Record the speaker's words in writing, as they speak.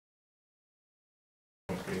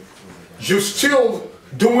You still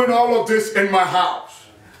doing all of this in my house.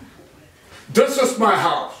 This is my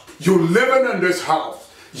house. You living in this house.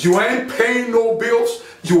 You ain't paying no bills.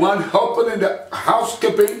 You aren't helping in the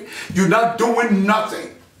housekeeping. You're not doing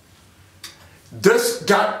nothing. This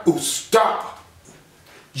got to stop.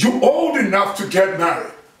 You old enough to get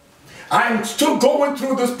married. I'm still going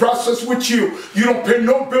through this process with you. You don't pay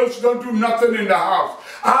no bills, you don't do nothing in the house.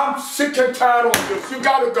 I'm sick and tired of this. You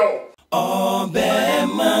gotta go.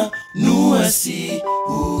 Obema nuasi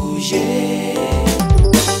uje.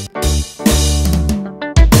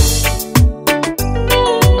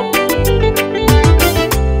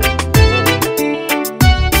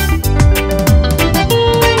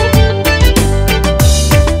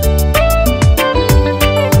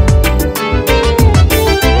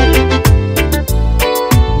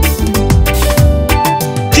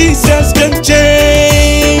 Jesus can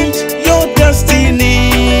change your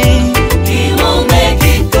destiny. He will make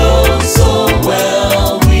it go so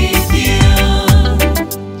well with you.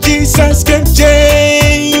 Jesus can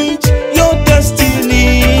change your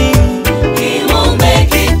destiny. He will make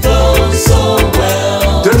it go so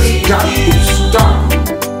well This with got you. to stop.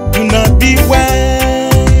 Do not be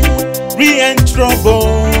weary and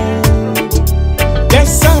troubled.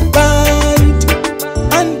 Just abide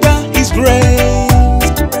under His grace.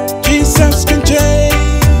 Jesus can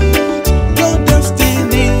change your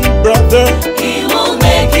destiny, brother. He will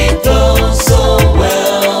make it go so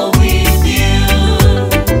well with you.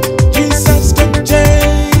 Jesus can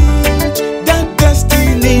change that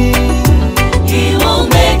destiny. He will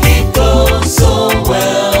make it go so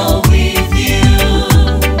well with you.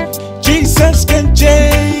 Jesus can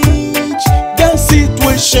change the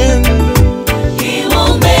situation. He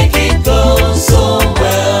will make it go so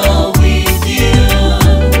well with you.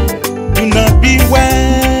 Do not be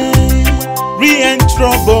weary and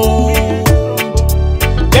troubled.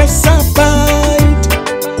 Just abide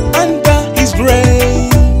under His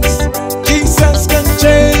grace. Jesus can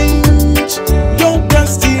change your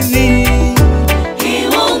destiny. He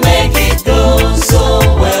will make it go so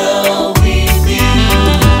well with you.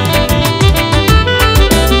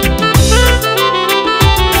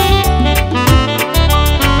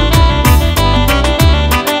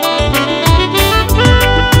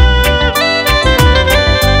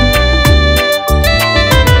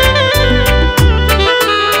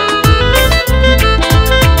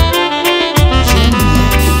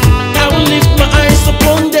 I will lift my eyes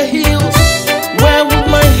upon the hills. Where would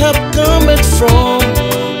my help come from?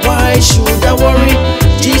 Why should I worry?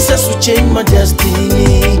 Jesus will change my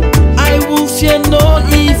destiny. I will fear no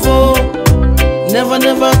evil. Never,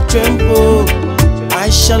 never tremble. I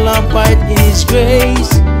shall abide in His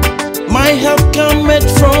grace. My help cometh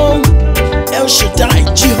from El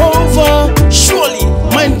Shaddai, Jehovah. Surely